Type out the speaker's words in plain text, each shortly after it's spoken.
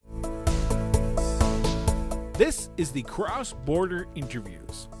This is the Cross Border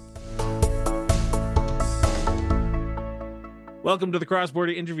Interviews. Welcome to the Cross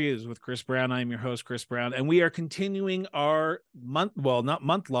Border Interviews with Chris Brown. I'm your host, Chris Brown, and we are continuing our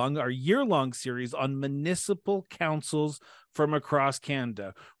our year-long series on municipal councils from across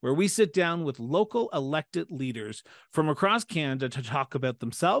Canada, where we sit down with local elected leaders from across Canada to talk about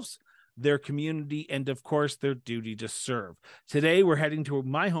themselves, their community, and of course, their duty to serve. Today, we're heading to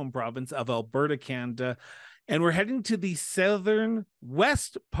my home province of Alberta, Canada, and we're heading to the southern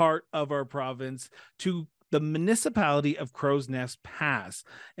west part of our province to the municipality of Crowsnest Pass.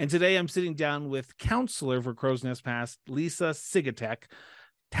 And today I'm sitting down with councillor for Crowsnest Pass, Lisa Sigatek.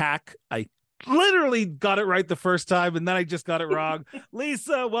 I literally got it right the first time, and then I just got it wrong.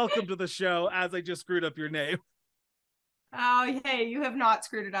 Lisa, welcome to the show, as I just screwed up your name. Oh, hey, you have not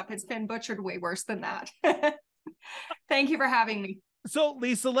screwed it up. It's been butchered way worse than that. Thank you for having me. So,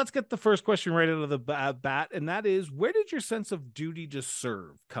 Lisa, let's get the first question right out of the bat, and that is, where did your sense of duty to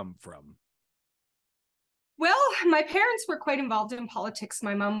serve come from? Well, my parents were quite involved in politics.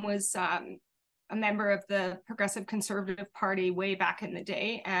 My mom was a member of the Progressive Conservative Party way back in the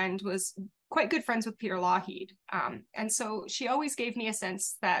day and was quite good friends with Peter Lougheed. And so she always gave me a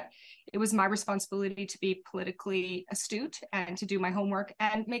sense that it was my responsibility to be politically astute and to do my homework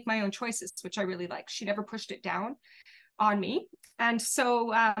and make my own choices, which I really like. She never pushed it down on me. And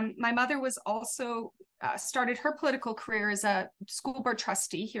so my mother was also started her political career as a school board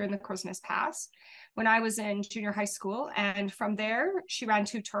trustee here in the Crowsnest Pass when I was in junior high school. And from there, she ran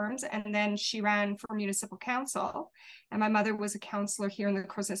 2 terms, and then she ran for municipal council. And my mother was a councillor here in the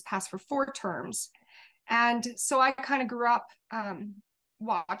Crowsnest Pass for 4 terms. And so I kind of grew up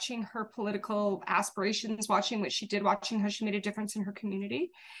watching her political aspirations, watching what she did, watching how she made a difference in her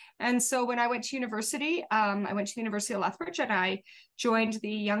community. And so when I went to university, I went to the University of Lethbridge and I joined the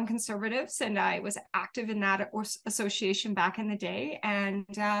Young Conservatives, and I was active in that association back in the day. And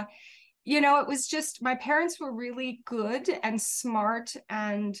it was just, my parents were really good and smart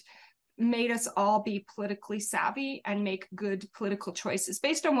and made us all be politically savvy and make good political choices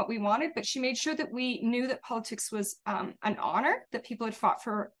based on what we wanted. But she made sure that we knew that politics was an honor, that people had fought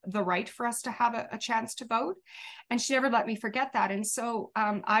for the right for us to have a chance to vote. And she never let me forget that. And so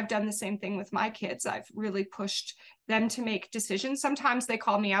I've done the same thing with my kids. I've really pushed them to make decisions. Sometimes they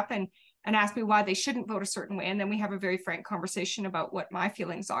call me up and ask me why they shouldn't vote a certain way. And then we have a very frank conversation about what my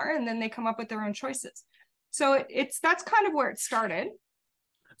feelings are. And then they come up with their own choices. So that's kind of where it started.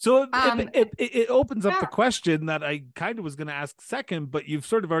 So it opens up the question that I kind of was going to ask second, but you've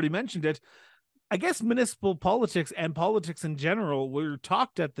sort of already mentioned it. I guess municipal politics and politics in general were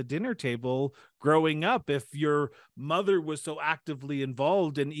talked at the dinner table growing up. If your mother was so actively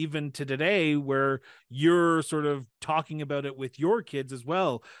involved, and even to today where you're sort of talking about it with your kids as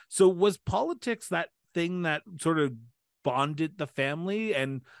well. So was politics that thing that sort of bonded the family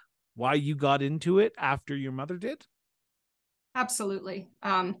and why you got into it after your mother did? Absolutely.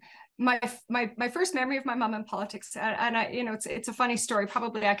 My first memory of my mom in politics, and it's a funny story.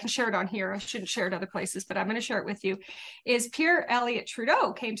 Probably I can share it on here. I shouldn't share it other places, but I'm going to share it with you. Is Pierre Elliott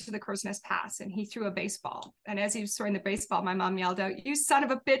Trudeau came to the Crowsnest Pass and he threw a baseball. And as he was throwing the baseball, my mom yelled out, "You son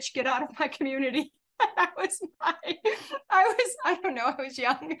of a bitch, get out of my community." I was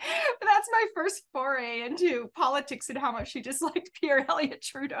young, but that's my first foray into politics and how much she disliked Pierre Elliott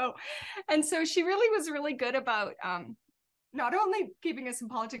Trudeau. And so she really was really good about not only keeping us in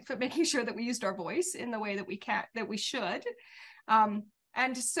politics, but making sure that we used our voice in the way that we should.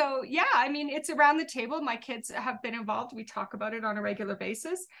 And so, it's around the table. My kids have been involved. We talk about it on a regular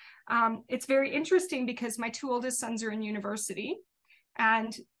basis. It's very interesting because my 2 oldest sons are in university,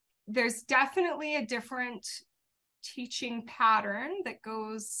 and there's definitely a different teaching pattern that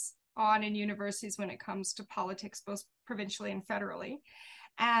goes on in universities when it comes to politics, both provincially and federally.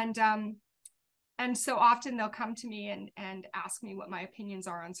 And so often they'll come to me and ask me what my opinions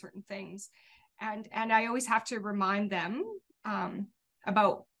are on certain things. And I always have to remind them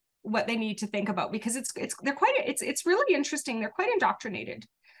about what they need to think about, because it's really interesting. They're quite indoctrinated.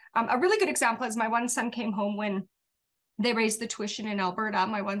 A really good example is my one son came home when they raised the tuition in Alberta.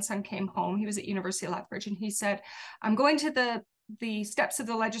 My one son came home, he was at University of Lethbridge, and he said, "I'm going to the steps of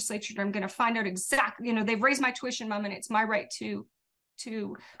the legislature and I'm going to find out exactly, they've raised my tuition, Mom, and it's my right to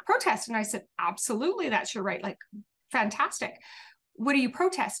protest." And I said, "Absolutely, that's your right. Like, fantastic. What are you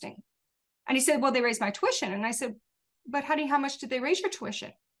protesting?" And he said, "Well, they raised my tuition." And I said, "But honey, how much did they raise your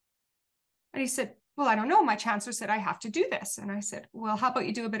tuition?" And he said, "Well, I don't know. My chancellor said I have to do this." And I said, "Well, how about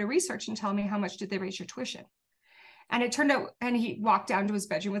you do a bit of research and tell me how much did they raise your tuition?" And it turned out, and he walked down to his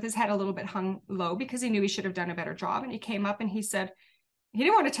bedroom with his head a little bit hung low because he knew he should have done a better job. And he came up and he said, he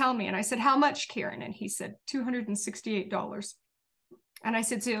didn't want to tell me. And I said, how much, Karen? And he said, $268. And I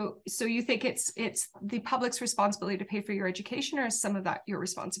said, so you think it's the public's responsibility to pay for your education, or is some of that your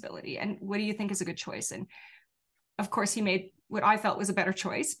responsibility? And what do you think is a good choice? And of course, he made what I felt was a better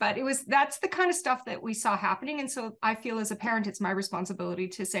choice, but that's the kind of stuff that we saw happening. And so I feel as a parent, it's my responsibility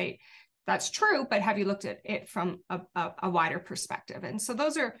to say, that's true, but have you looked at it from a wider perspective? And so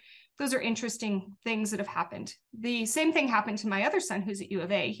those are interesting things that have happened. The same thing happened to my other son, who's at U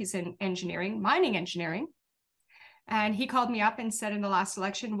of A. He's in engineering, mining engineering. And he called me up and said in the last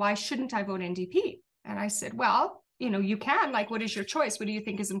election, why shouldn't I vote NDP? And I said, well, you can, like, what is your choice? What do you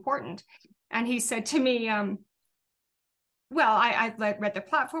think is important? And he said to me, well, I read the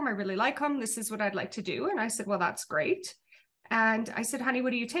platform. I really like them. This is what I'd like to do. And I said, well, that's great. And I said, honey,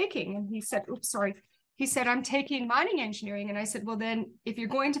 what are you taking? And he said, oops, sorry. He said, I'm taking mining engineering. And I said, well, then if you're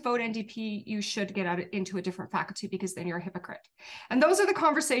going to vote NDP, you should get out into a different faculty, because then you're a hypocrite. And those are the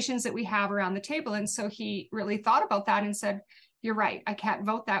conversations that we have around the table. And so he really thought about that and said, you're right, I can't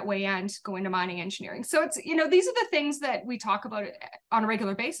vote that way and go into mining engineering. So it's, these are the things that we talk about on a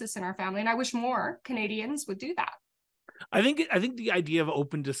regular basis in our family. And I wish more Canadians would do that. I think the idea of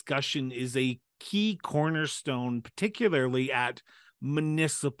open discussion is a key cornerstone, particularly at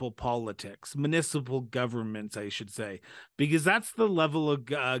municipal politics, municipal governments, I should say, because that's the level of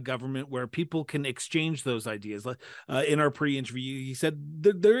government where people can exchange those ideas. In our pre-interview, he said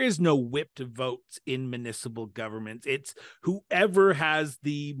there is no whipped votes in municipal governments. It's whoever has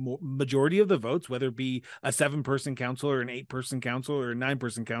the majority of the votes, whether it be a 7-person council or an 8-person council or a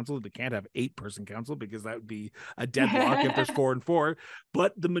 9-person council. They can't have 8-person council because that would be a deadlock if there's 4 and 4.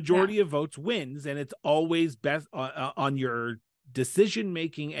 But the majority of votes wins, and it's always best on your decision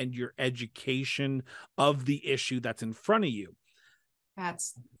making and your education of the issue that's in front of you.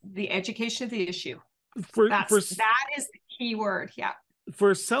 That's the education of the issue. That is the key word. Yeah.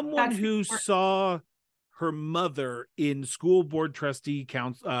 For someone who saw her mother in school board trustee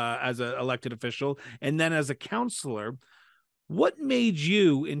council as an elected official and then as a counselor, what made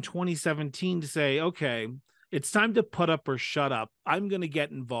you in 2017 to say, okay, it's time to put up or shut up. I'm going to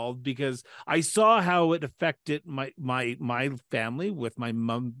get involved, because I saw how it affected my family, with my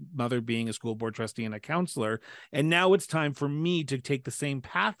mother being a school board trustee and a counselor. And now it's time for me to take the same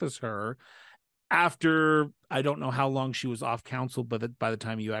path as her, after I don't know how long she was off council, but by the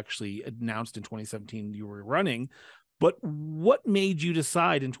time you actually announced in 2017 you were running. But what made you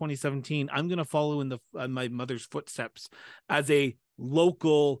decide in 2017, I'm going to follow in my mother's footsteps as a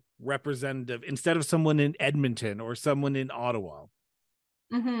local representative instead of someone in Edmonton or someone in Ottawa?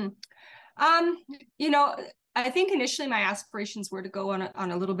 Mm-hmm. I think initially my aspirations were to go on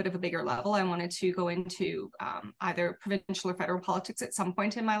a little bit of a bigger level. I wanted to go into either provincial or federal politics at some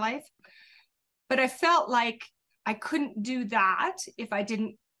point in my life. But I felt like I couldn't do that if I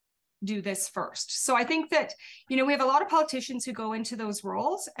didn't do this first. So I think that, we have a lot of politicians who go into those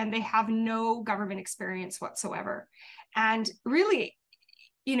roles and they have no government experience whatsoever. And really,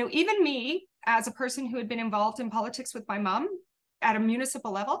 even me, as a person who had been involved in politics with my mom at a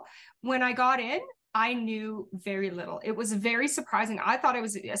municipal level, when I got in, I knew very little. It was very surprising. I thought I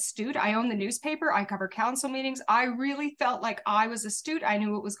was astute. I owned the newspaper. I covered council meetings. I really felt like I was astute. I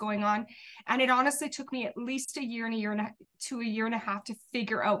knew what was going on. And it honestly took me at least a year to a year and a half to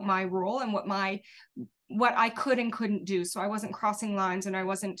figure out my role and what I could and couldn't do. So I wasn't crossing lines, and I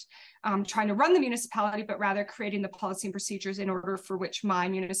wasn't trying to run the municipality, but rather creating the policy and procedures in order for which my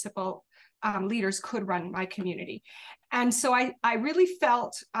municipal leaders could run my community. And so I really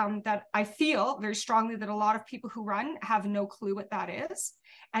felt that I feel very strongly that a lot of people who run have no clue what that is.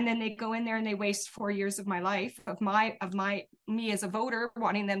 And then they go in there and they waste 4 years of my life, of me as a voter,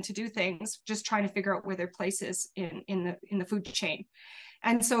 wanting them to do things, just trying to figure out where their place is in the food chain.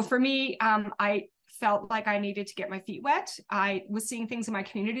 And so for me, I felt like I needed to get my feet wet. I was seeing things in my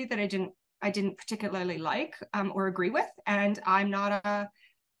community that I didn't particularly like or agree with. And I'm not a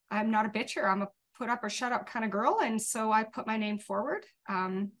bitcher. I'm a put up or shut up kind of girl. And so I put my name forward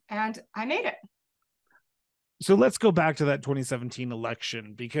and I made it. So let's go back to that 2017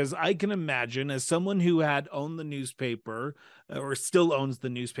 election, because I can imagine, as someone who had owned the newspaper or still owns the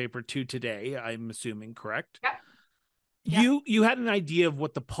newspaper to today, I'm assuming, correct? Yeah. You had an idea of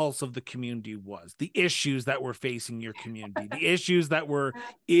what the pulse of the community was, the issues that were facing your community, the issues that were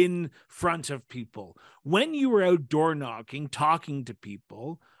in front of people. When you were out door knocking, talking to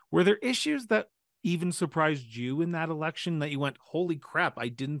people, were there issues that even surprised you in that election that you went, holy crap, I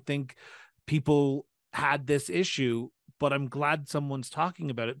didn't think people had this issue, but I'm glad someone's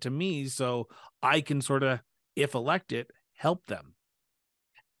talking about it to me so I can sort of, if elected, help them?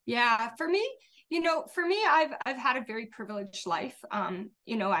 Yeah, for me, For me, I've had a very privileged life.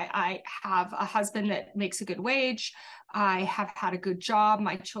 I have a husband that makes a good wage. I have had a good job.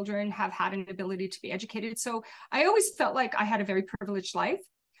 My children have had an ability to be educated. So I always felt like I had a very privileged life.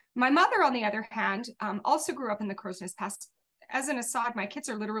 My mother, on the other hand, also grew up in the Crow's Nest Pass. As an aside, my kids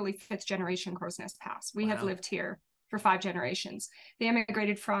are literally fifth generation Crow's Nest Pass. We have lived here for 5 generations. They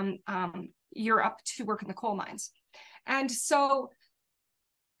immigrated from Europe to work in the coal mines. And so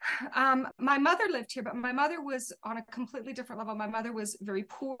my mother lived here, but my mother was on a completely different level. My mother was very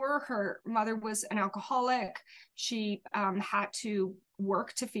poor. Her mother was an alcoholic. She had to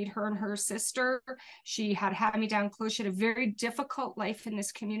work to feed her and her sister. She had hand-me-down clothes. She had a very difficult life in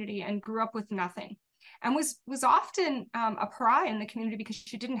this community and grew up with nothing, and was often a pariah in the community because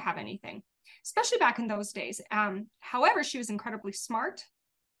she didn't have anything, especially back in those days. However, she was incredibly smart,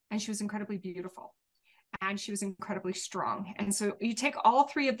 and she was incredibly beautiful, and she was incredibly strong. And so you take all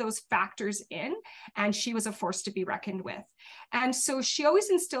 3 of those factors in, and she was a force to be reckoned with. And so she always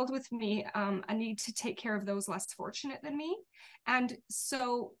instilled with me a need to take care of those less fortunate than me. And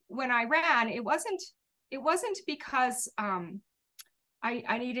so when I ran, it wasn't because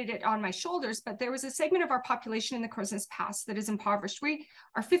I needed it on my shoulders, but there was a segment of our population in the Crow's Nest Pass that is impoverished. We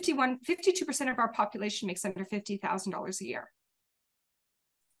are 52% of our population makes under $50,000 a year.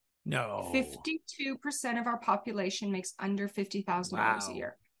 No. 52% of our population makes under $50,000 a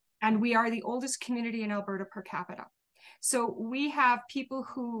year. And we are the oldest community in Alberta per capita. So we have people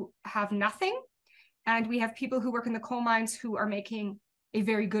who have nothing, and we have people who work in the coal mines who are making a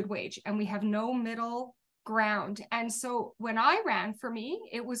very good wage, and we have no middle ground. And so when I ran, for me,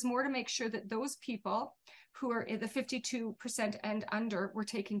 it was more to make sure that those people who are in the 52% and under were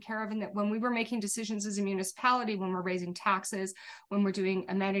taken care of, and that when we were making decisions as a municipality, when we're raising taxes, when we're doing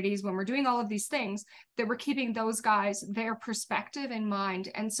amenities, when we're doing all of these things, that we're keeping those guys, their perspective in mind.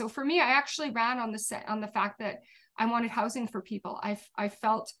 And so for me, I actually ran on the fact that I wanted housing for people. I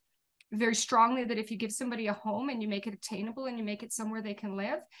felt very strongly that if you give somebody a home and you make it attainable and you make it somewhere they can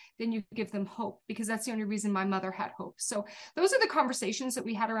live, then you give them hope, because that's the only reason my mother had hope. So those are the conversations that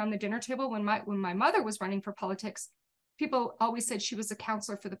we had around the dinner table. When my mother was running for politics, people always said she was a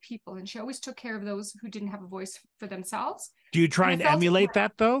counselor for the people, and she always took care of those who didn't have a voice for themselves. Do you try and emulate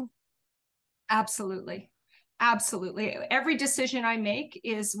that though? Absolutely. Every decision I make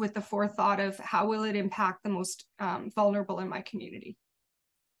is with the forethought of how will it impact the most vulnerable in my community.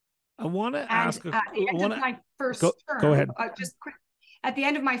 I want to ask. At the end of my first term, go ahead. Just quick. At the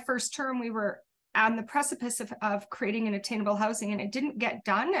end of my first term, we were on the precipice of creating an attainable housing, and it didn't get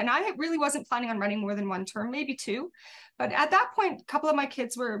done. And I really wasn't planning on running more than 1 term, maybe 2. But at that point, a couple of my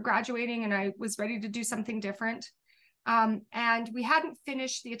kids were graduating, and I was ready to do something different. And we hadn't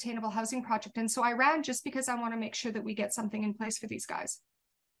finished the attainable housing project. And so I ran just because I want to make sure that we get something in place for these guys.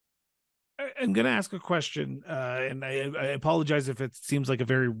 I'm going to ask a question, and I apologize if it seems like a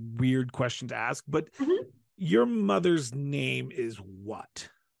very weird question to ask, but your mother's name is what?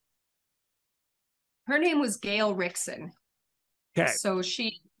 Her name was Gail Rickson. Okay. So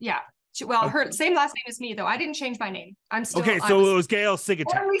her same last name as me, though. I didn't change my name. I'm still okay. So it was Gail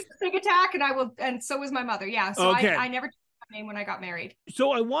Sigatak. Sigatak, and so was my mother. Yeah. So okay. I never changed my name when I got married.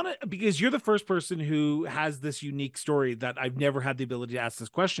 So I want to, because you're the first person who has this unique story that I've never had the ability to ask this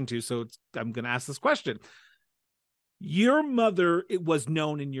question to. So I'm going to ask this question. Your mother, it was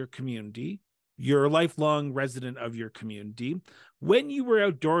known in your community. You're a lifelong resident of your community. When you were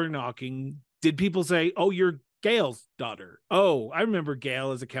out door knocking, did people say, "Oh, you're Gail's daughter"? "Oh, I remember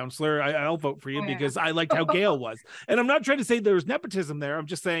Gail as a counselor. I'll vote for you because I liked how Gail was." And I'm not trying to say there was nepotism there. I'm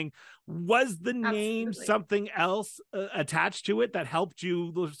just saying, was the name something else attached to it that helped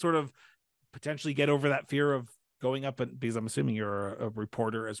you sort of potentially get over that fear of going up? And because I'm assuming you're a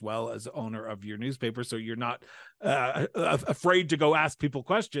reporter as well as owner of your newspaper, so you're not afraid to go ask people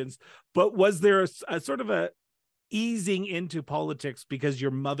questions. But was there a sort of a easing into politics because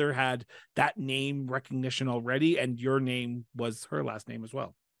your mother had that name recognition already, and your name was her last name as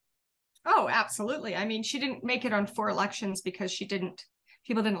well? Oh, absolutely. I mean, she didn't make it on 4 elections because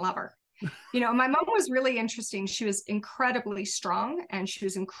people didn't love her. My mom was really interesting. She was incredibly strong, and she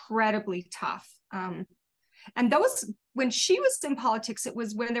was incredibly tough. And when she was in politics, it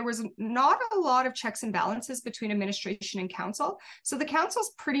was when there was not a lot of checks and balances between administration and council. So the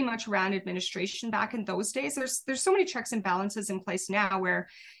councils pretty much ran administration back in those days. There's so many checks and balances in place now where,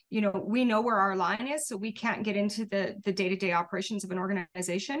 we know where our line is, so we can't get into the day-to-day operations of an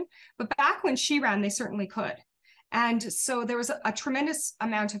organization. But back when she ran, they certainly could. And so there was a tremendous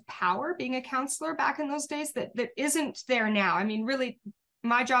amount of power being a councillor back in those days that isn't there now. I mean, really,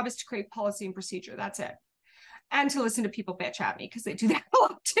 my job is to create policy and procedure. That's it. and to listen to people bitch at me, because they do that a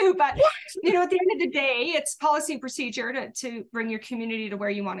lot too. But, you know, at the end of the day, it's policy and procedure to bring your community to where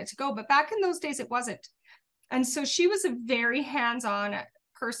you want it to go. But back in those days, it wasn't. And so she was a very hands-on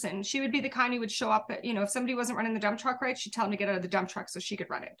person. She would be the kind who would show up at, you know, if somebody wasn't running the dump truck right, she'd tell them to get out of the dump truck so she could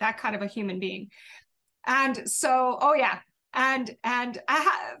run it. That kind of a human being. And so, oh yeah. And a fair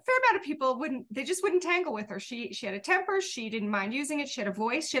amount of people wouldn't tangle with her. She had a temper. She didn't mind using it. She had a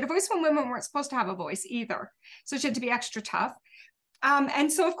voice. She had a voice when women weren't supposed to have a voice either. So she had to be extra tough.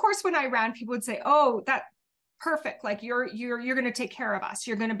 And so of course, when I ran, people would say, "Oh, that perfect. Like you're going to take care of us.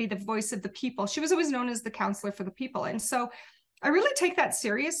 You're going to be the voice of the people." She was always known as the counselor for the people. And so I really take that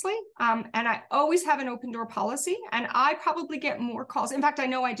seriously. And I always have an open door policy, and I probably get more calls. In fact, I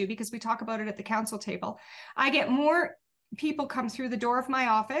know I do, because we talk about it at the council table. I get more people come through the door of my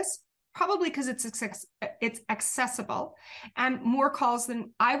office, probably because it's accessible, and more calls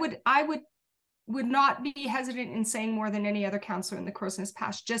than I would not be hesitant in saying more than any other counselor in the Crow's Nest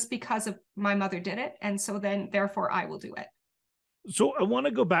past, just because of my mother did it. And so then therefore I will do it. So I want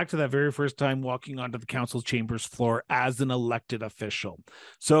to go back to that very first time walking onto the council chambers floor as an elected official.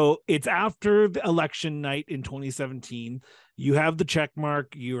 So it's after the election night in 2017. You have the check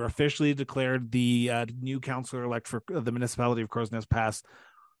mark. You're officially declared the new councillor-elect for the municipality of Crow's Nest Pass.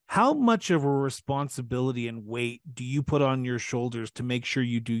 How much of a responsibility and weight do you put on your shoulders to make sure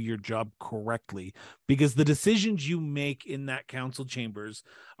you do your job correctly? Because the decisions you make in that council chambers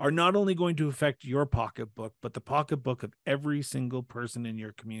are not only going to affect your pocketbook, but the pocketbook of every single person in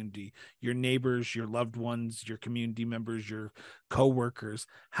your community, your neighbors, your loved ones, your community members, your co-workers.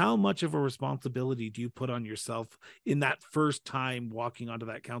 How much of a responsibility do you put on yourself in that first time walking onto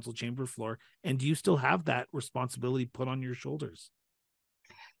that council chamber floor? And do you still have that responsibility put on your shoulders?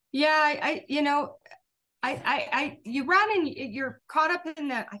 Yeah, you run and you're caught up in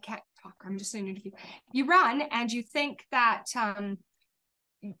I can't talk. I'm just saying interview. You run and you think that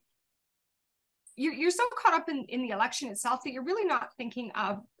you're so caught up in the election itself that you're really not thinking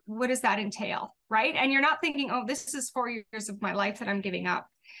of what does that entail, right? And you're not thinking, oh, this is 4 years of my life that I'm giving up.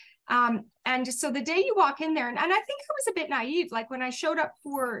 And so the day you walk in there, and I think I was a bit naive, like when I showed up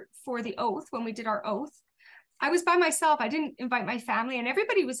for the oath, when we did our oath, I was by myself. I didn't invite my family, and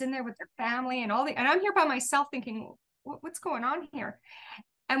everybody was in there with their family and and I'm here by myself thinking, what's going on here?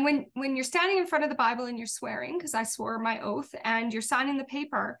 And when you're standing in front of the Bible and you're swearing, because I swore my oath, and you're signing the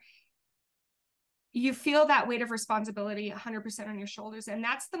paper, you feel that weight of responsibility 100% on your shoulders. And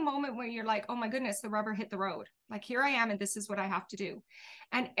that's the moment where you're like, oh my goodness, the rubber hit the road. Like, here I am, and this is what I have to do.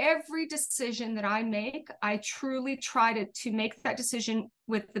 And every decision that I make, I truly try to make that decision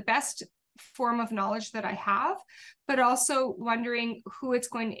with the best form of knowledge that I have, but also wondering who it's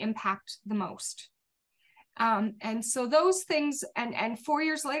going to impact the most. And so those things, and 4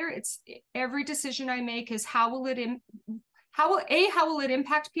 years later, it's every decision I make is how will it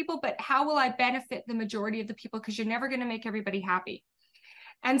impact people, but how will I benefit the majority of the people? Because you're never going to make everybody happy.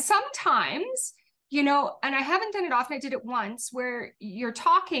 And sometimes, you know, and I haven't done it often. I did it once where you're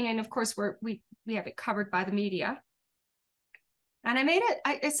talking, and of course we have it covered by the media. And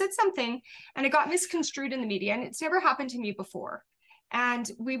I said something and it got misconstrued in the media, and it's never happened to me before. And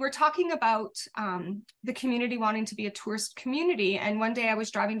we were talking about the community wanting to be a tourist community. And one day I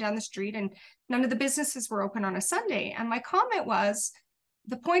was driving down the street and none of the businesses were open on a Sunday. And my comment was,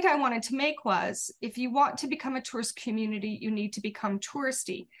 the point I wanted to make was, if you want to become a tourist community, you need to become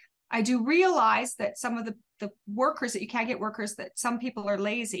touristy. I do realize that some of the workers, that you can't get workers, that some people are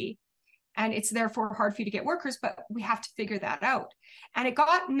lazy, and it's therefore hard for you to get workers, but we have to figure that out. And it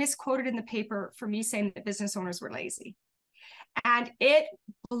got misquoted in the paper for me saying that business owners were lazy. And it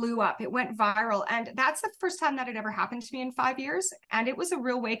blew up. It went viral. And that's the first time that had ever happened to me in 5 years. And it was a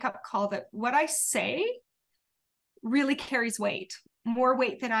real wake-up call that what I say really carries weight, more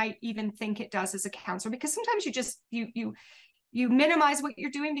weight than I even think it does as a counselor. Because sometimes you minimize what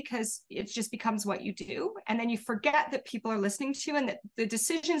you're doing because it just becomes what you do. And then you forget that people are listening to you, and that the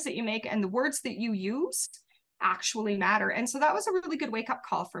decisions that you make and the words that you use actually matter. And so that was a really good wake-up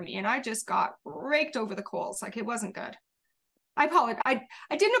call for me. And I just got raked over the coals. Like, it wasn't good. I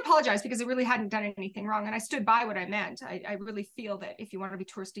didn't apologize because I really hadn't done anything wrong. And I stood by what I meant. I really feel that if you want to be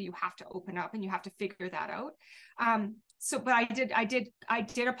touristy, you have to open up and you have to figure that out. But I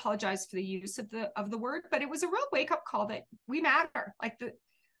did apologize for the use of the word, but it was a real wake-up call that we matter. Like,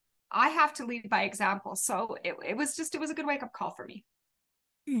 I have to lead by example. So it was a good wake-up call for me.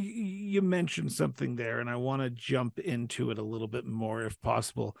 You mentioned something there, and I want to jump into it a little bit more if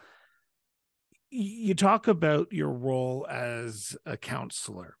possible. You talk about your role as a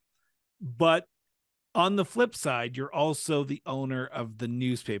counselor, but on the flip side, you're also the owner of the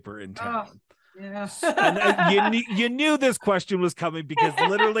newspaper in town. Yeah. And you knew this question was coming because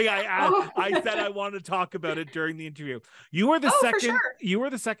literally Oh. I said I want to talk about it during the interview. You were the Oh, for second sure. you were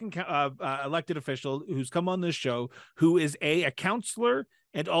the second elected official who's come on this show who is a counselor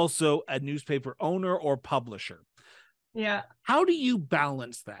and also a newspaper owner or publisher. Yeah. How do you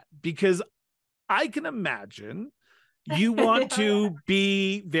balance that? Because I can imagine you want to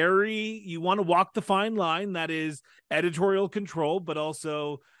be you want to walk the fine line that is editorial control, but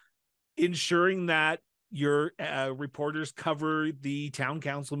also ensuring that your reporters cover the town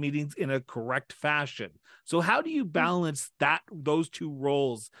council meetings in a correct fashion. So how do you balance those two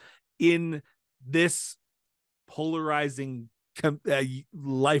roles in this polarizing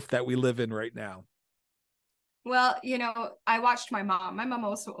life that we live in right now? Well, I watched my mom. My mom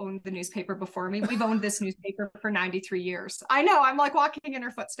also owned the newspaper before me. We've owned this newspaper for 93 years. I know, I'm like walking in her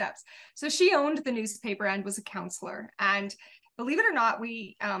footsteps. So she owned the newspaper and was a counselor. And believe it or not,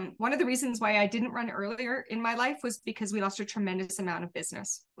 we one of the reasons why I didn't run earlier in my life was because we lost a tremendous amount of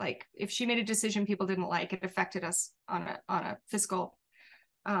business. Like if she made a decision people didn't like, it affected us on a fiscal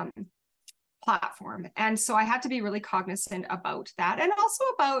platform. And so I had to be really cognizant about that. And also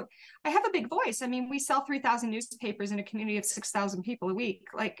about, I have a big voice. I mean, we sell 3,000 newspapers in a community of 6,000 people a week.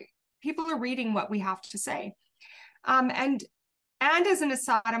 Like people are reading what we have to say. And as an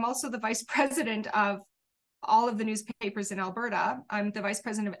aside, I'm also the vice president of all of the newspapers in Alberta. I'm the vice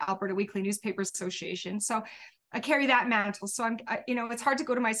president of Alberta Weekly Newspaper Association. So I carry that mantle. So it's hard to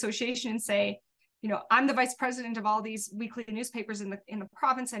go to my association and say, I'm the vice president of all these weekly newspapers in the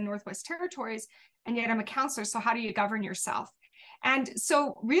province and Northwest Territories, and yet I'm a counselor. So how do you govern yourself? And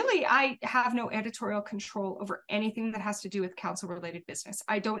so really, I have no editorial control over anything that has to do with council-related business.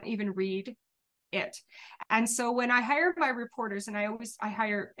 I don't even read it. And so when I hire my reporters, and I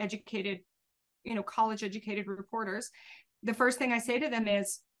hire educated, college-educated reporters, the first thing I say to them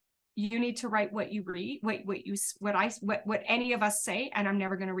is, you need to write what you read, what any of us say, and I'm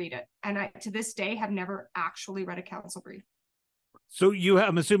never going to read it. And I, to this day, have never actually read a council brief. So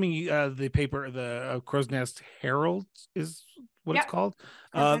I'm assuming the paper, the Crow's Nest Herald is what it's called.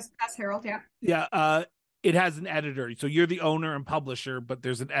 Crow's Nest Herald, yeah. Yeah. It has an editor. So you're the owner and publisher, but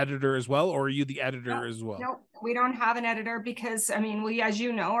there's an editor as well, or are you the editor as well? No, we don't have an editor because, I mean, we, as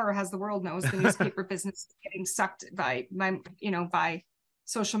you know, or as the world knows, the newspaper business is getting sucked by by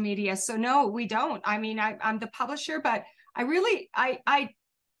social media. So no, we don't. I mean, I'm the publisher, but I really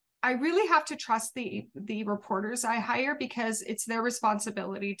have to trust the reporters I hire because it's their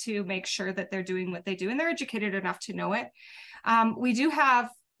responsibility to make sure that they're doing what they do and they're educated enough to know it. We do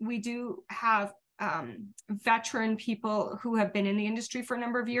have veteran people who have been in the industry for a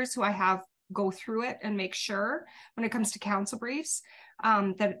number of years who I have go through it and make sure when it comes to council briefs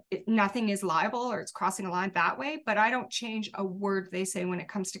that nothing is liable or it's crossing a line that way. But I don't change a word they say when it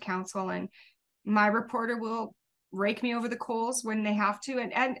comes to council, and my reporter will rake me over the coals when they have to,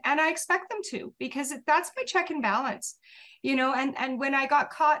 and I expect them to, because that's my check and balance, and when I got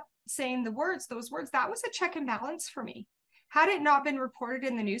caught saying those words, that was a check and balance for me. Had it not been reported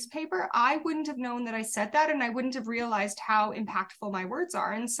in the newspaper, I wouldn't have known that I said that, and I wouldn't have realized how impactful my words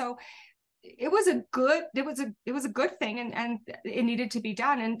are. And so it was a good thing, and it needed to be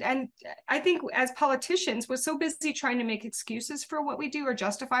done. And I think as politicians, we're so busy trying to make excuses for what we do or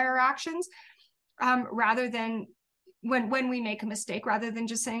justify our actions, rather than when we make a mistake, rather than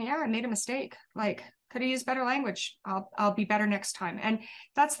just saying, yeah, I made a mistake. Like, could have used better language. I'll be better next time. And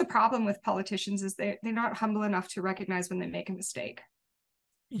that's the problem with politicians, is they're not humble enough to recognize when they make a mistake.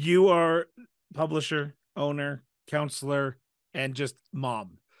 You are publisher, owner, counselor, and just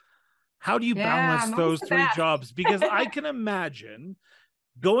mom. How do you balance those three jobs? Because I can imagine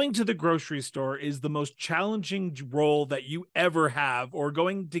going to the grocery store is the most challenging role that you ever have, or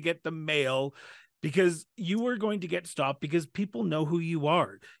going to get the mail, because you are going to get stopped because people know who you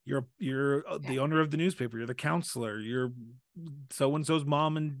are. You're the owner of the newspaper. You're the counselor. You're so-and-so's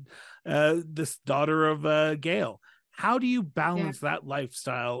mom and this daughter of Gail. How do you balance that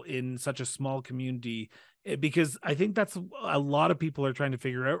lifestyle in such a small community? Because I think that's a lot of people are trying to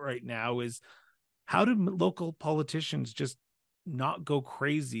figure out right now, is how do local politicians just not go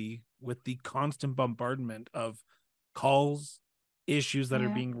crazy with the constant bombardment of calls, issues that are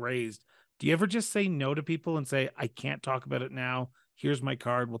being raised? Do you ever just say no to people and say, I can't talk about it now. Here's my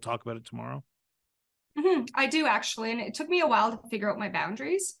card. We'll talk about it tomorrow. Mm-hmm. I do, actually. And it took me a while to figure out my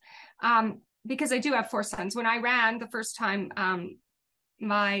boundaries, because I do have 4 sons. When I ran the first time,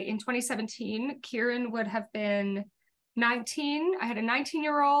 in 2017, Kieran would have been 19. I had a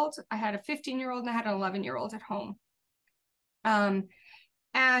 19-year-old, I had a 15-year-old, and I had an 11-year-old at home.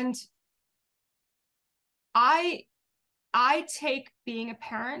 And I take being a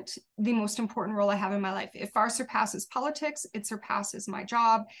parent the most important role I have in my life. It far surpasses politics. It surpasses my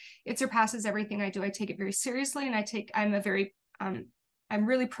job. It surpasses everything I do. I take it very seriously, and I'm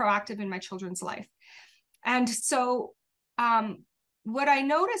really proactive in my children's life. And so, what I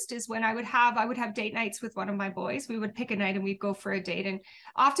noticed is when I would have date nights with one of my boys. We would pick a night and we'd go for a date, and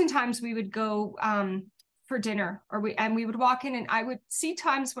oftentimes we would go for dinner, we would walk in, and I would see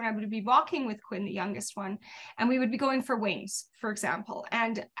times when I would be walking with Quinn, the youngest one, and we would be going for wings, for example.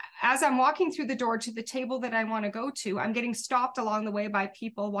 And as I'm walking through the door to the table that I want to go to, I'm getting stopped along the way by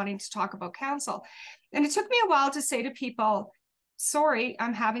people wanting to talk about council. And it took me a while to say to people, sorry,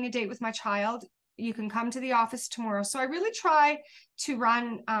 I'm having a date with my child. You can come to the office tomorrow. So I really try to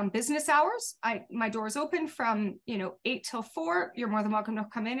run business hours. My door's open from 8 till 4. You're more than welcome to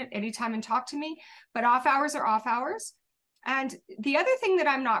come in at any time and talk to me. But off hours are off hours. And the other thing that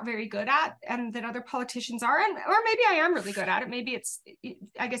I'm not very good at, and that other politicians are, or maybe I am really good at it, maybe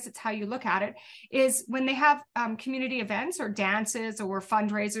I guess it's how you look at it, is when they have community events or dances or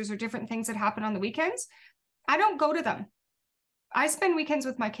fundraisers or different things that happen on the weekends, I don't go to them. I spend weekends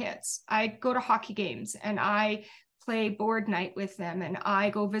with my kids. I go to hockey games and I play board night with them, and I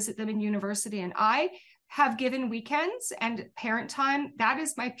go visit them in university, and I have given weekends and parent time. That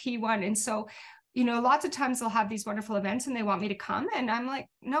is my P1. And so, lots of times they'll have these wonderful events and they want me to come. And I'm like,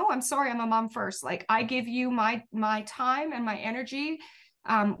 no, I'm sorry. I'm a mom first. Like, I give you my time and my energy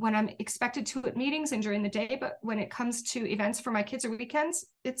when I'm expected to at meetings and during the day. But when it comes to events for my kids or weekends,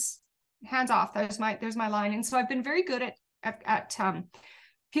 it's hands off. There's my line. And so I've been very good at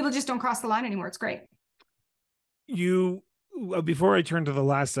people just don't cross the line anymore. It's great. Before I turn to the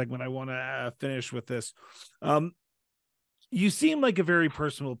last segment, I want to finish with this. You seem like a very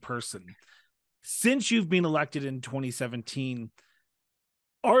personal person. Since you've been elected in 2017,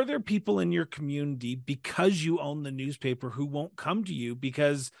 are there people in your community, because you own the newspaper, who won't come to you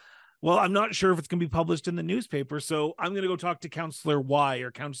because, well, I'm not sure if it's going to be published in the newspaper, so I'm going to go talk to Councillor Y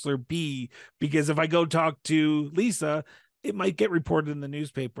or Councillor B, because if I go talk to Lisa, it might get reported in the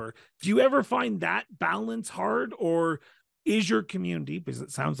newspaper. Do you ever find that balance hard, or is your community, because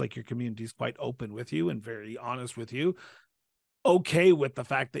it sounds like your community is quite open with you and very honest with you, okay with the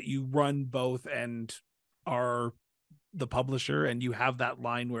fact that you run both and are the publisher, and you have that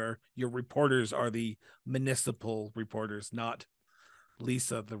line where your reporters are the municipal reporters, not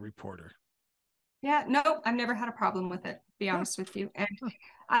Lisa, the reporter? Yeah, no, I've never had a problem with it, to be honest with you. And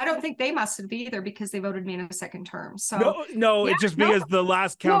I don't think they must have either, because they voted me in a second term. So no, yeah, it's just because the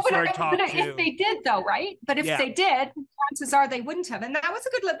last counselor I talked to. If they did, though, right? But if they did, chances are they wouldn't have. And that was a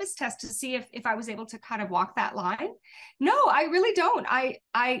good litmus test to see if I was able to kind of walk that line. No, I really don't.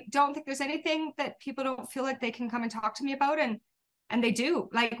 I don't think there's anything that people don't feel like they can come and talk to me about. And they do,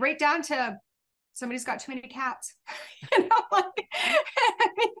 like, right down to somebody's got too many cats.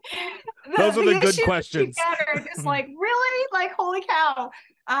 Those are the good questions. Just like, really? Like, holy cow.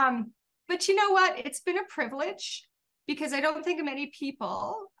 But you know what? It's been a privilege, because I don't think many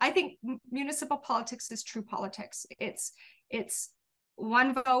people, I think municipal politics is true politics. It's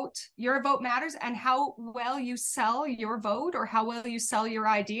one vote, your vote matters, and how well you sell your vote or how well you sell your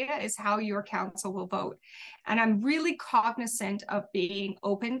idea is how your council will vote. And I'm really cognizant of being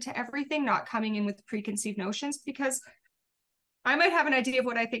open to everything, not coming in with preconceived notions, because I might have an idea of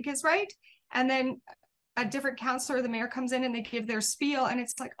what I think is right, and then a different councillor or the mayor comes in and they give their spiel, and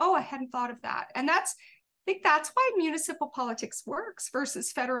it's like, oh, I hadn't thought of that. And I think that's why municipal politics works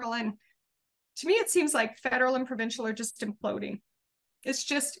versus federal. And to me, it seems like federal and provincial are just imploding. It's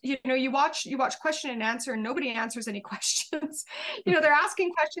just, you watch question and answer, and nobody answers any questions. They're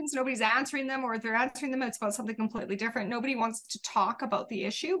asking questions, nobody's answering them, or if they're answering them, it's about something completely different. Nobody wants to talk about the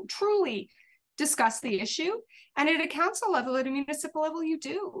issue, truly discuss the issue. And at a council level, at a municipal level,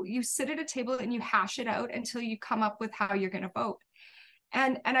 you sit at a table and you hash it out until you come up with how you're going to vote.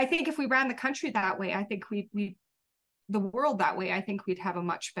 And I think if we ran the country that way, I think the world that way, I think we'd have a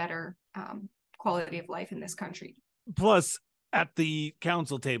much better quality of life in this country. Plus, at the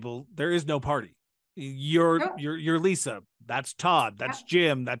council table, there is no party. You're Lisa, that's Todd, that's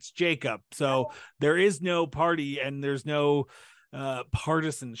Jim, that's Jacob. So there is no party, and there's no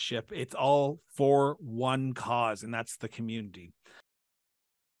partisanship. It's all for one cause, and that's the community.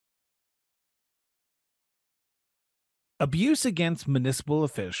 Abuse against municipal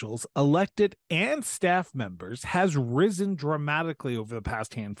officials, elected and staff members, has risen dramatically over the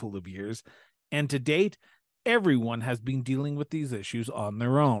past handful of years, and to date, everyone has been dealing with these issues on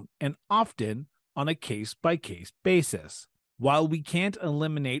their own, and often on a case-by-case basis. While we can't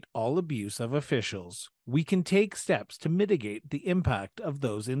eliminate all abuse of officials, we can take steps to mitigate the impact of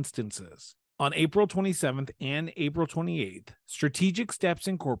those instances. On April 27th and April 28th, Strategic Steps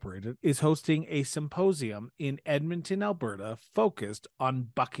Incorporated is hosting a symposium in Edmonton, Alberta, focused on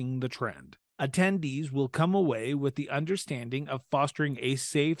bucking the trend. Attendees will come away with the understanding of fostering a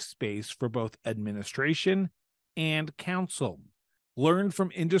safe space for both administration and council. Learn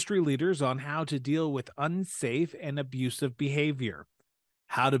from industry leaders on how to deal with unsafe and abusive behavior,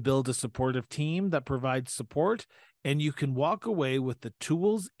 how to build a supportive team that provides support, and you can walk away with the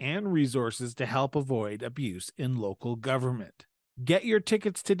tools and resources to help avoid abuse in local government. Get your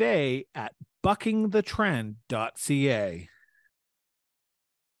tickets today at buckingthetrend.ca.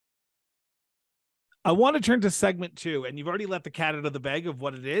 I want to turn to segment 2, and you've already let the cat out of the bag of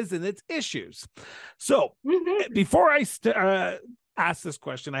what it is, and it's issues. So before I ask this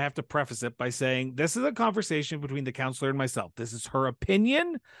question, I have to preface it by saying this is a conversation between the counselor and myself. This is her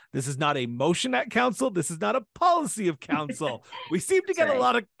opinion. This is not a motion at council. This is not a policy of council. We seem to get a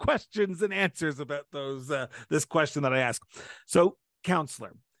lot of questions and answers about those. This question that I ask. So,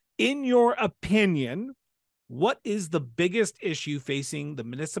 counselor, in your opinion, what is the biggest issue facing the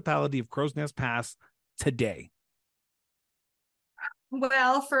municipality of Crowsnest Pass today?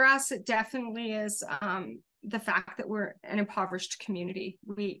 Well, for us, it definitely is the fact that we're an impoverished community.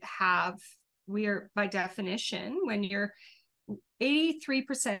 We are by definition, when you're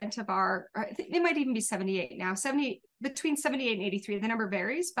 83% of our, it might even be 78 now, between 78 and 83, the number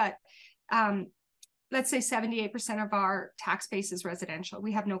varies, but let's say 78% of our tax base is residential.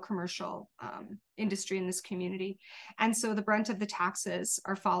 We have no commercial industry in this community. And so the brunt of the taxes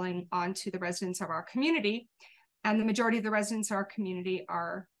are falling onto the residents of our community. And the majority of the residents of our community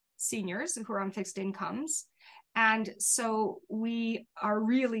are seniors who are on fixed incomes. And so we are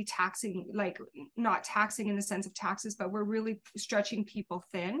really taxing, like not taxing in the sense of taxes, but we're really stretching people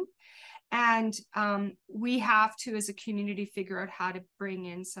thin. And we have to, as a community, figure out how to bring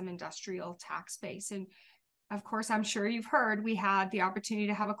in some industrial tax base. And of course, I'm sure you've heard, we had the opportunity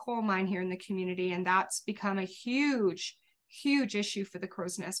to have a coal mine here in the community, and that's become a huge issue for the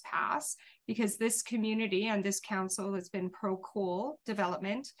Crowsnest Pass, because this community and this council has been pro-coal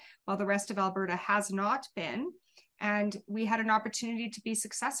development, while the rest of Alberta has not been. And we had an opportunity to be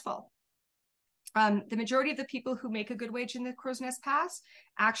successful. The majority of the people who make a good wage in the Crowsnest Pass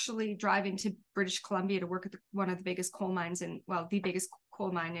actually drive into British Columbia to work at one of the biggest coal mines the biggest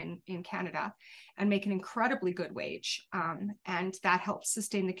coal mine in Canada, and make an incredibly good wage. And that helps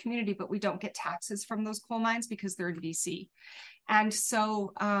sustain the community, but we don't get taxes from those coal mines because they're in BC. And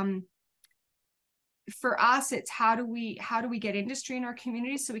so for us, it's how do we get industry in our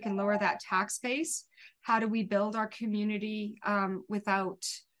community so we can lower that tax base? How do we build our community without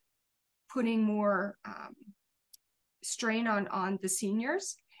putting more strain on the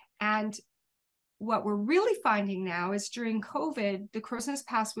seniors? And what we're really finding now is during COVID, the Crowsnest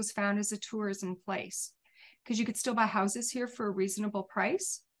Pass was found as a tourism place because you could still buy houses here for a reasonable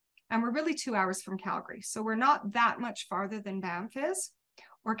price. And we're really 2 hours from Calgary. So we're not that much farther than Banff is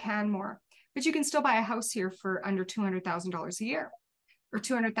or Canmore, but you can still buy a house here for under $200,000 a year or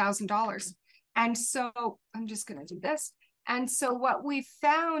 $200,000. And so I'm just going to do this. And so what we've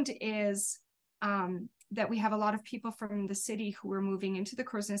found is that we have a lot of people from the city who are moving into the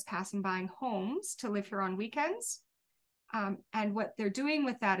Crowsnest Pass and buying homes to live here on weekends. And what they're doing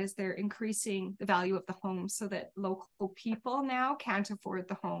with that is they're increasing the value of the homes so that local people now can't afford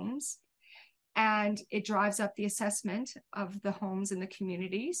the homes. And it drives up the assessment of the homes in the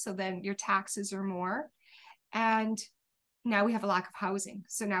community. So then your taxes are more. And now we have a lack of housing.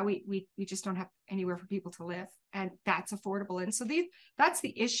 So now we just don't have anywhere for people to live, and that's affordable. And so that's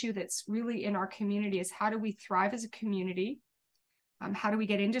the issue that's really in our community, is how do we thrive as a community? How do we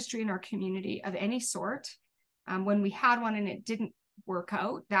get industry in our community of any sort? When we had one and it didn't work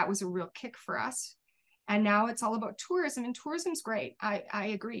out, that was a real kick for us. And now it's all about tourism, and tourism's great. I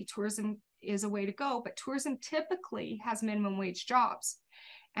agree. Tourism is a way to go, but tourism typically has minimum wage jobs.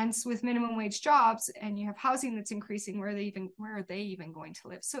 And so with minimum wage jobs, and you have housing that's increasing, where are they even going to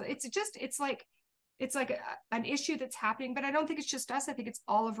live? So it's like an issue that's happening, but I don't think it's just us. I think it's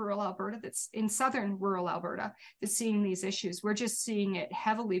all of rural Alberta, that's in southern rural Alberta, that's seeing these issues. We're just seeing it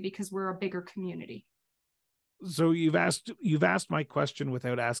heavily because we're a bigger community. So you've asked my question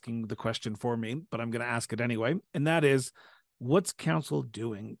without asking the question for me, but I'm going to ask it anyway. And that is, what's council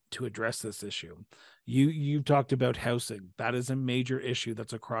doing to address this issue? You've talked about housing. That is a major issue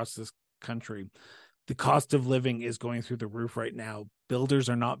that's across this country. The cost of living is going through the roof right now. Builders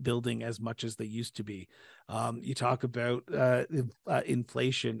are not building as much as they used to be. You talk about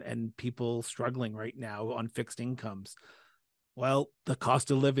inflation and people struggling right now on fixed incomes. Well, the cost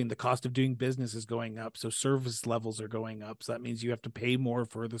of living, the cost of doing business is going up. So service levels are going up. So that means you have to pay more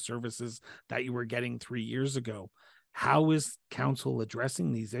for the services that you were getting 3 years ago. How is council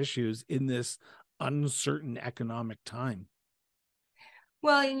addressing these issues in this uncertain economic time?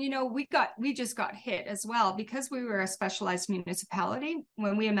 Well, and we just got hit as well because we were a specialized municipality.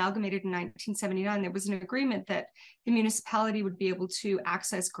 When we amalgamated in 1979, there was an agreement that the municipality would be able to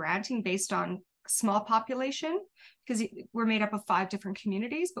access granting based on small population, because we're made up of 5 different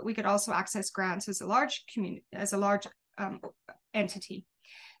communities, but we could also access grants as a large community, as a large entity.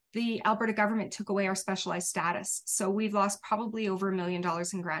 The Alberta government took away our specialized status, so we've lost probably over $1 million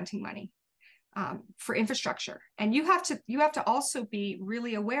in granting money for infrastructure. And you have to also be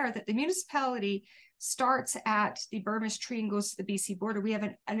really aware that the municipality starts at the Burmese Tree and goes to the BC border. We have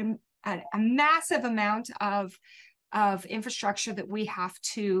a massive amount of infrastructure that we have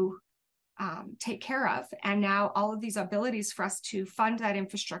to take care of. And now all of these abilities for us to fund that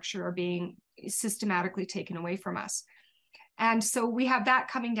infrastructure are being systematically taken away from us. And so we have that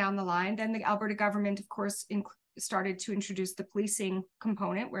coming down the line. Then the Alberta government, of course, started to introduce the policing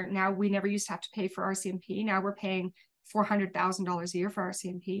component, where now we never used to have to pay for RCMP. Now we're paying $400,000 a year for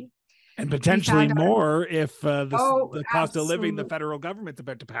RCMP. And potentially more if the cost of living the absolutely. federal government's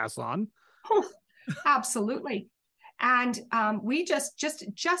about to pass on. Absolutely. And we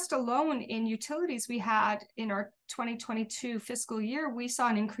just alone in utilities, we had in our 2022 fiscal year, we saw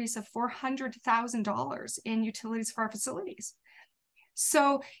an increase of $400,000 in utilities for our facilities.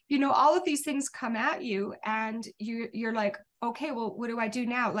 So, all of these things come at you and you're like, okay, well, what do I do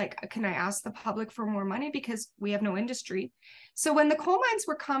now? Like, can I ask the public for more money because we have no industry? So when the coal mines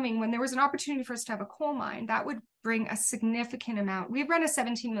were coming, when there was an opportunity for us to have a coal mine, that would bring a significant amount. We run a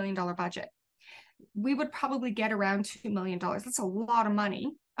 $17 million budget. We would probably get around $2 million. That's a lot of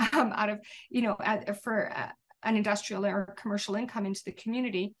money out of, for an industrial or commercial income into the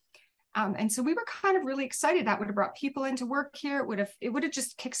community. And so we were kind of really excited. That would have brought people into work here. It would have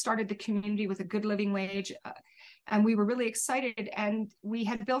just kickstarted the community with a good living wage. And we were really excited. And we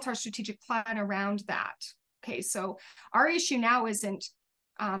had built our strategic plan around that. Okay, so our issue now isn't,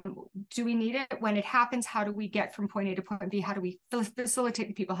 do we need it? When it happens, how do we get from point A to point B? How do we facilitate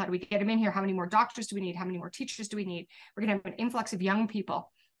the people? How do we get them in here? How many more doctors do we need? How many more teachers do we need? We're going to have an influx of young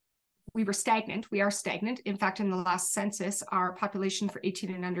people. We were stagnant. We are stagnant. In fact, in the last census, our population for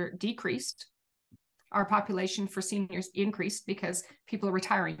 18 and under decreased. Our population for seniors increased because people are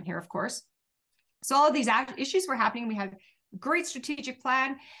retiring here, of course. So all of these issues were happening. We had a great strategic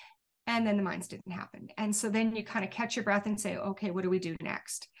plan, and then the mines didn't happen. And so then you kind of catch your breath and say, okay, what do we do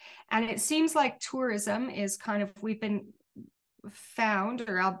next? And it seems like tourism is kind of, we've been found,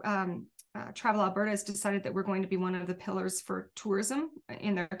 or Travel Alberta has decided that we're going to be one of the pillars for tourism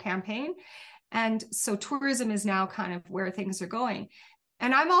in their campaign. And so tourism is now kind of where things are going.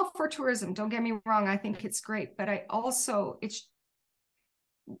 And I'm all for tourism. Don't get me wrong. I think it's great, but I also, it's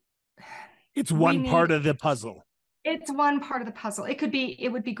one part of the puzzle. It's one part of the puzzle.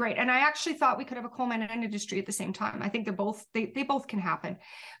 It would be great. And I actually thought we could have a coal mine and industry at the same time. I think they both can happen,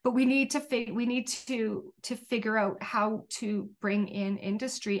 but we need to figure out how to bring in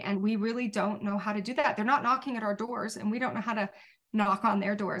industry. And we really don't know how to do that. They're not knocking at our doors and we don't know how to knock on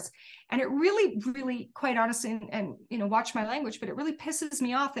their doors. And it really, really, quite honestly, and watch my language, but it really pisses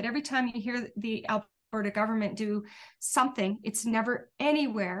me off that every time you hear the Alberta government do something, it's never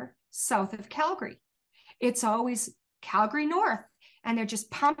anywhere south of Calgary. It's always Calgary North, and they're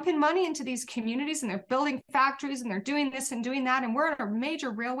just pumping money into these communities, and they're building factories, and they're doing this and doing that. And we're on a major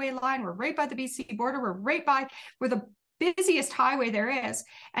railway line. We're right by the BC border. We're the busiest highway there is.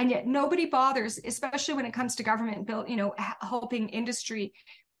 And yet nobody bothers, especially when it comes to government built, helping industry,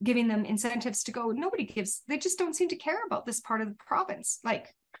 giving them incentives to go. They just don't seem to care about this part of the province.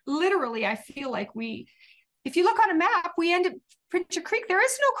 Like literally, I feel like if you look on a map, we end at Pincher Creek. There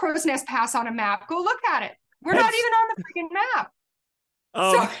is no Crow's Nest Pass on a map. Go look at it. We're not even on the freaking map.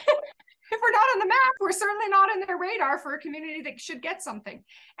 So if we're not on the map, we're certainly not on their radar for a community that should get something.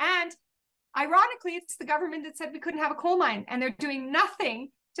 And ironically, it's the government that said we couldn't have a coal mine, and they're doing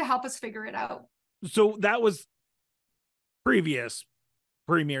nothing to help us figure it out. So that was previous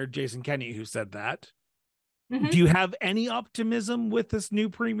Premier Jason Kenney who said that. Mm-hmm. Do you have any optimism with this new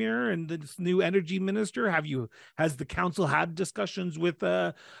premier and this new energy minister? Has the council had discussions with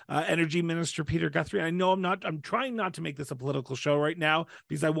energy minister Peter Guthrie? I know I'm trying not to make this a political show right now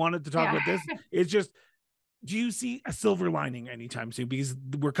because I wanted to talk about this. It's just, do you see a silver lining anytime soon? Because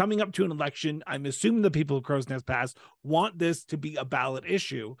we're coming up to an election. I'm assuming the people of Crow's Nest Pass want this to be a ballot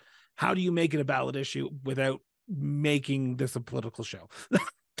issue. How do you make it a ballot issue without making this a political show?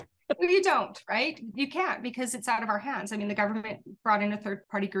 Well, you don't, right? You can't, because it's out of our hands. I mean, the government brought in a third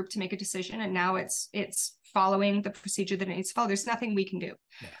party group to make a decision, and now it's following the procedure that it needs to follow. There's nothing we can do.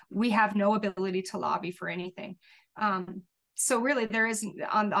 Yeah. We have no ability to lobby for anything. So really, there isn't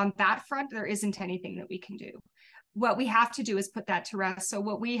on that front, there isn't anything that we can do. What we have to do is put that to rest. So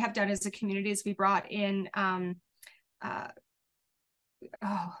what we have done as a community is we brought in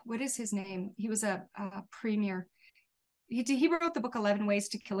what is his name? He was a premier. He wrote the book 11 Ways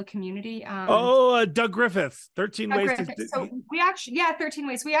to Kill a Community. Doug Griffith, 13 Doug ways. Griffith. So we actually, 13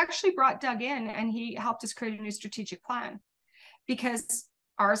 ways. We actually brought Doug in, and he helped us create a new strategic plan, because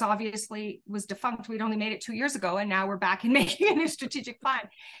ours obviously was defunct. We'd only made it 2 years ago, and now we're back in making a new strategic plan.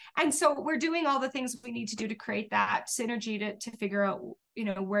 And so we're doing all the things we need to do to create that synergy to figure out,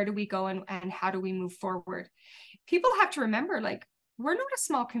 where do we go and how do we move forward? People have to remember, like, we're not a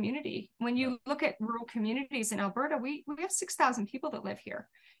small community. When you look at rural communities in Alberta, we have 6,000 people that live here.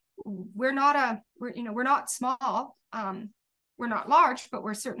 We're not small. We're not large, but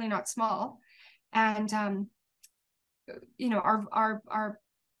we're certainly not small. And our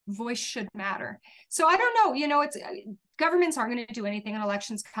voice should matter. So I don't know, it's governments aren't going to do anything in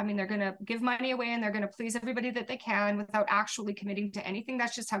elections coming. They're going to give money away, and they're going to please everybody that they can without actually committing to anything.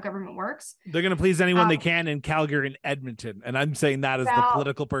 That's just how government works. They're going to please anyone they can in Calgary and Edmonton. And I'm saying that as the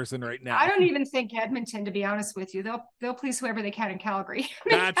political person right now. I don't even think Edmonton, to be honest with you. They'll please whoever they can in Calgary.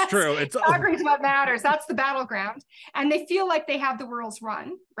 That's true. Calgary's what matters. That's the battleground. And they feel like they have the world's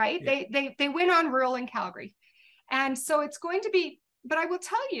run, right? Yeah. They win on rural in Calgary. And so it's going to be, but I will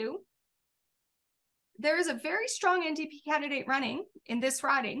tell you, there is a very strong NDP candidate running in this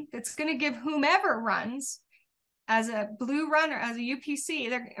riding that's going to give whomever runs as a blue run or as a UPC,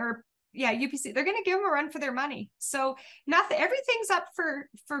 UPC, they're going to give them a run for their money. So everything's up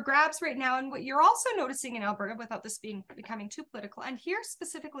for grabs right now. And what you're also noticing in Alberta, without this becoming too political, and here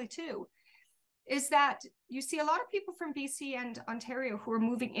specifically too, is that you see a lot of people from BC and Ontario who are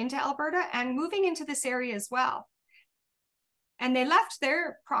moving into Alberta and moving into this area as well. And they left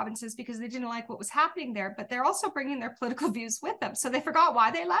their provinces because they didn't like what was happening there, but they're also bringing their political views with them. So they forgot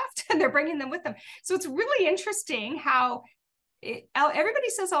why they left, and they're bringing them with them. So it's really interesting how everybody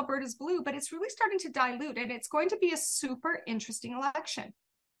says Alberta's blue, but it's really starting to dilute, and it's going to be a super interesting election.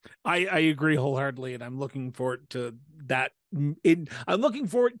 I agree wholeheartedly, and I'm looking forward to that. I'm looking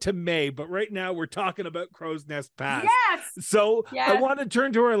forward to May, but right now we're talking about Crowsnest Pass. Yes. So yes. I want to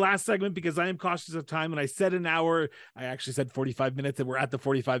turn to our last segment because I am cautious of time, and I said an hour. I actually said 45 minutes, and we're at the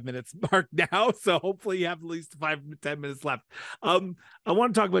 45 minutes mark now. So hopefully you have at least 5-10 minutes left. I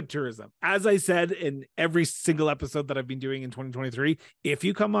want to talk about tourism. As I said in every single episode that I've been doing in 2023, if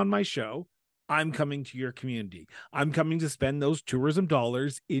you come on my show, I'm coming to your community. I'm coming to spend those tourism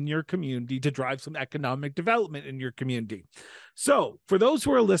dollars in your community to drive some economic development in your community. So for those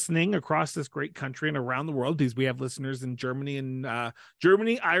who are listening across this great country and around the world, because we have listeners in Germany and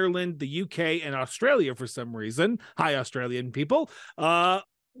Ireland, the UK, and Australia for some reason. Hi, Australian people.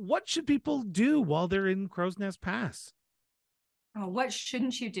 What should people do while they're in Crowsnest Pass? Oh, what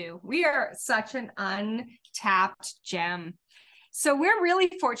shouldn't you do? We are such an untapped gem. So we're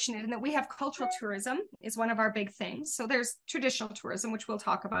really fortunate in that we have cultural tourism is one of our big things. So there's traditional tourism, which we'll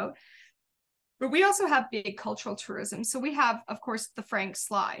talk about, but we also have big cultural tourism. So we have, of course, the Frank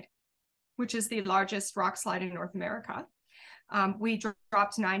Slide, which is the largest rock slide in North America. We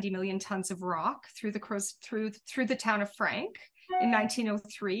dropped 90 million tons of rock through the town of Frank in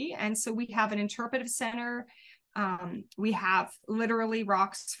 1903. And so we have an interpretive center. We have literally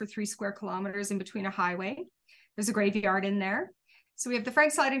rocks for 3 square kilometers in between a highway. There's a graveyard in there. So we have the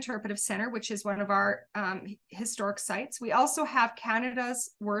Frank Slide Interpretive Center, which is one of our historic sites. We also have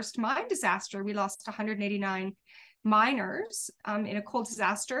Canada's worst mine disaster. We lost 189 miners in a coal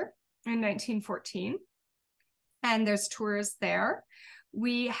disaster in 1914. And there's tours there.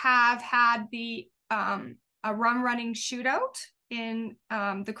 We have had a rum running shootout in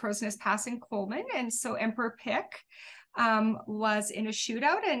the Crowsnest Pass in Coleman. And so Emperor Pick was in a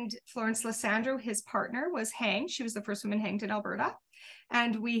shootout, and Florence Lysandro, his partner, was hanged. She was the first woman hanged in Alberta.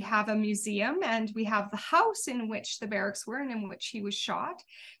 And we have a museum, and we have the house in which the barracks were and in which he was shot.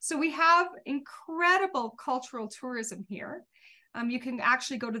 So we have incredible cultural tourism here. You can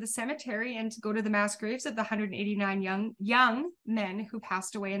actually go to the cemetery and go to the mass graves of the 189 young men who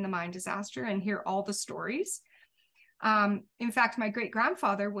passed away in the mine disaster and hear all the stories. In fact, my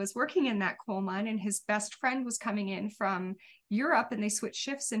great-grandfather was working in that coal mine, and his best friend was coming in from Europe, and they switched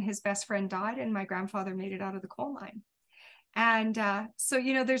shifts, and his best friend died, and my grandfather made it out of the coal mine. And so,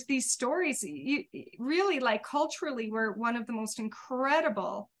 there's these stories. Really, like, culturally, we're one of the most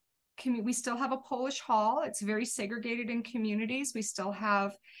incredible we still have a Polish hall. It's very segregated in communities. We still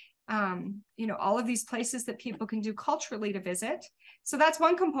have all of these places that people can do culturally to visit. So that's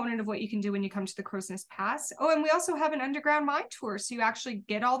one component of what you can do when you come to the Crow's Nest Pass. Oh, and we also have an underground mine tour. So you actually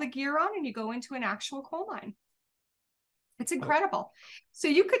get all the gear on and you go into an actual coal mine. It's incredible. So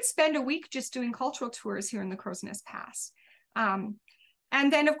you could spend a week just doing cultural tours here in the Crow's Nest Pass.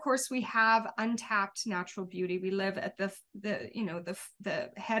 And then, of course, we have untapped natural beauty. We live at the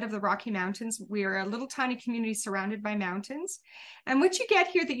head of the Rocky Mountains. We're a little tiny community surrounded by mountains. And what you get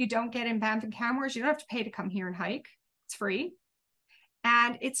here that you don't get in Banff and Kamloops is you don't have to pay to come here and hike. It's free.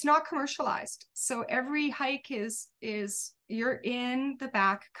 And it's not commercialized. So every hike is you're in the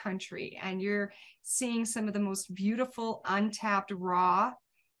back country and you're seeing some of the most beautiful, untapped, raw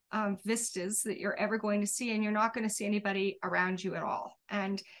vistas that you're ever going to see, and you're not going to see anybody around you at all.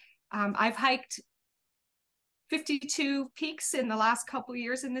 And I've hiked 52 peaks in the last couple of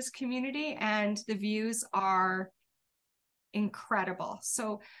years in this community, and the views are incredible.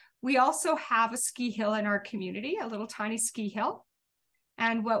 So we also have a ski hill in our community, a little tiny ski hill.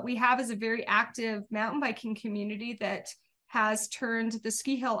 And what we have is a very active mountain biking community that has turned the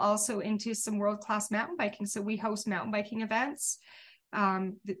ski hill also into some world-class mountain biking. So we host mountain biking events,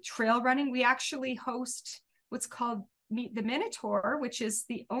 the trail running. We actually host what's called Meet the Minotaur, which is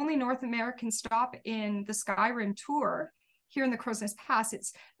the only North American stop in the Skyrim Tour here in the Crow's Nest Pass.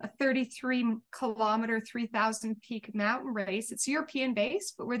 It's a 33-kilometer, 3,000 peak mountain race. It's European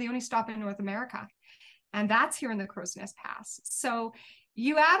based, but we're the only stop in North America. And that's here in the Crow's Nest Pass. So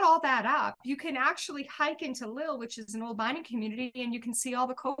you add all that up, you can actually hike into Lille, which is an old mining community, and you can see all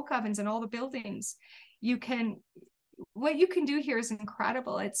the coke ovens and all the buildings. What you can do here is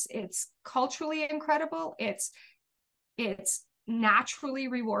incredible. It's culturally incredible. It's naturally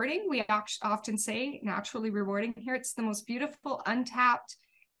rewarding. We often say naturally rewarding here. It's the most beautiful, untapped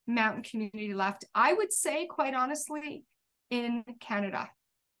mountain community left, I would say, quite honestly, in Canada.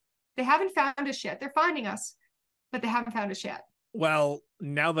 They haven't found us yet. They're finding us, but they haven't found us yet. Well,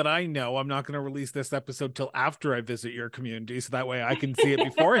 now that I know, I'm not going to release this episode till after I visit your community, so that way I can see it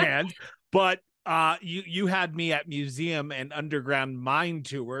beforehand. But you had me at museum and underground mine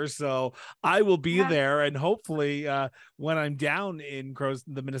tour, so I will be there, and hopefully when I'm down in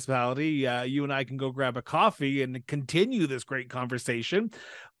the municipality, you and I can go grab a coffee and continue this great conversation.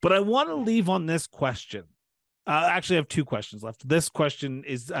 But I want to leave on this question. Actually, I have two questions left. This question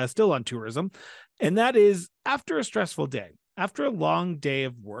is still on tourism, and that is, after a stressful day, after a long day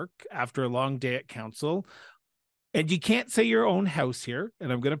of work, after a long day at council, and you can't say your own house here,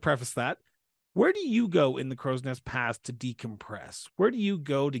 and I'm going to preface that, where do you go in the Crow's Nest Pass to decompress? Where do you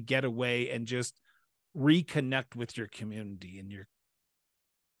go to get away and just reconnect with your community and your...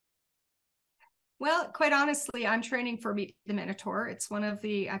 Well, quite honestly, I'm training for Meet the Minotaur. It's one of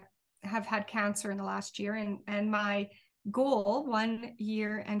the... I have had cancer in the last year, and my goal 1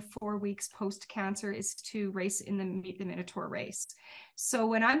 year and 4 weeks post-cancer is to race in the Meet the Minotaur race. So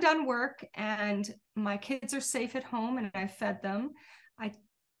when I'm done work and my kids are safe at home and I've fed them, I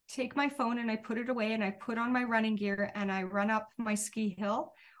take my phone and I put it away and I put on my running gear and I run up my ski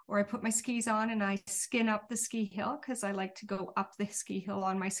hill, or I put my skis on and I skin up the ski hill because I like to go up the ski hill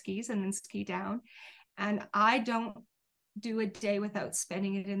on my skis and then ski down. And I don't do a day without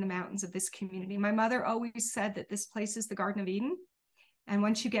spending it in the mountains of this community. My mother always said that this place is the Garden of Eden. And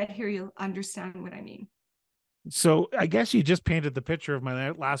once you get here, you'll understand what I mean. So I guess you just painted the picture of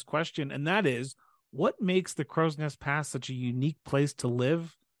my last question. And that is, what makes the Crow's Nest Pass such a unique place to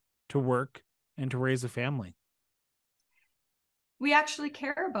live, to work, and to raise a family? We actually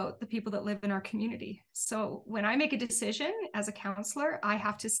care about the people that live in our community. So when I make a decision as a counselor, I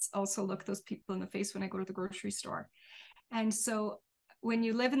have to also look those people in the face when I go to the grocery store. And so when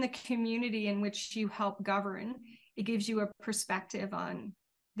you live in the community in which you help govern, it gives you a perspective on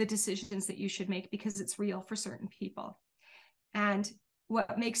the decisions that you should make because it's real for certain people. And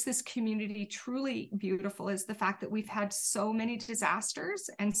what makes this community truly beautiful is the fact that we've had so many disasters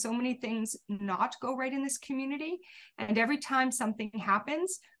and so many things not go right in this community. And every time something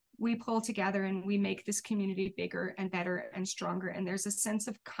happens, we pull together and we make this community bigger and better and stronger. And there's a sense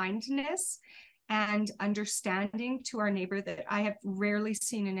of kindness and understanding to our neighbor that I have rarely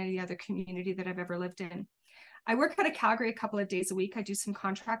seen in any other community that I've ever lived in. I work out of Calgary a couple of days a week. I do some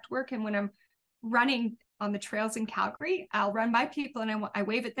contract work. And when I'm running on the trails in Calgary, I'll run by people and I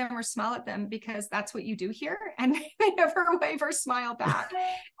wave at them or smile at them because that's what you do here. And they never wave or smile back.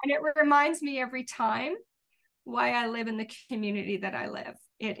 And it reminds me every time why I live in the community that I live.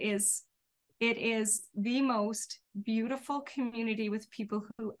 It is the most beautiful community with people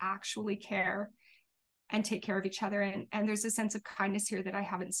who actually care and take care of each other. And there's a sense of kindness here that I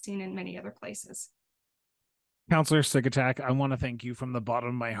haven't seen in many other places. Councillor Sigatak, I want to thank you from the bottom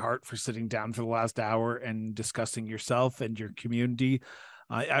of my heart for sitting down for the last hour and discussing yourself and your community.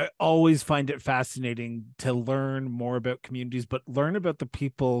 I always find it fascinating to learn more about communities, but learn about the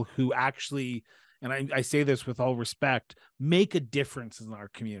people who actually, and I say this with all respect, make a difference in our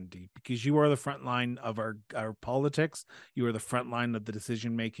community, because you are the front line of our politics. You are the front line of the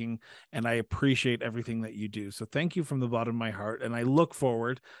decision making, and I appreciate everything that you do. So thank you from the bottom of my heart, and I look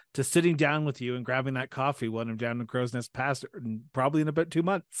forward to sitting down with you and grabbing that coffee when I'm down in Crow's Nest Pass, probably in about 2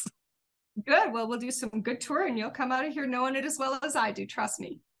 months. Good. Well, we'll do some good tour and you'll come out of here knowing it as well as I do. Trust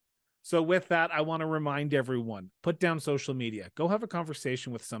me. So with that, I want to remind everyone, put down social media, go have a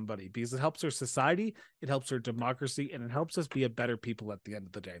conversation with somebody, because it helps our society, it helps our democracy, and it helps us be a better people at the end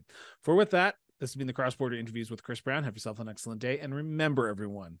of the day. For with that, this has been the Cross Border Interviews with Chris Brown. Have yourself an excellent day. And remember,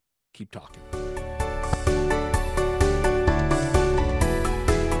 everyone, keep talking.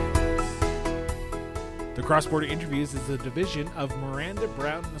 The Cross Border Interviews is a division of Miranda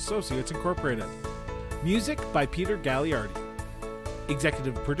Brown & Associates Incorporated. Music by Peter Gagliardi.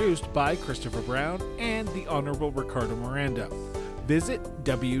 Executive produced by Christopher Brown and the Honorable Ricardo Miranda. Visit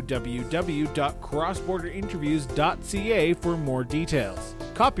www.crossborderinterviews.ca for more details.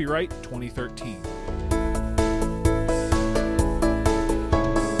 Copyright 2013.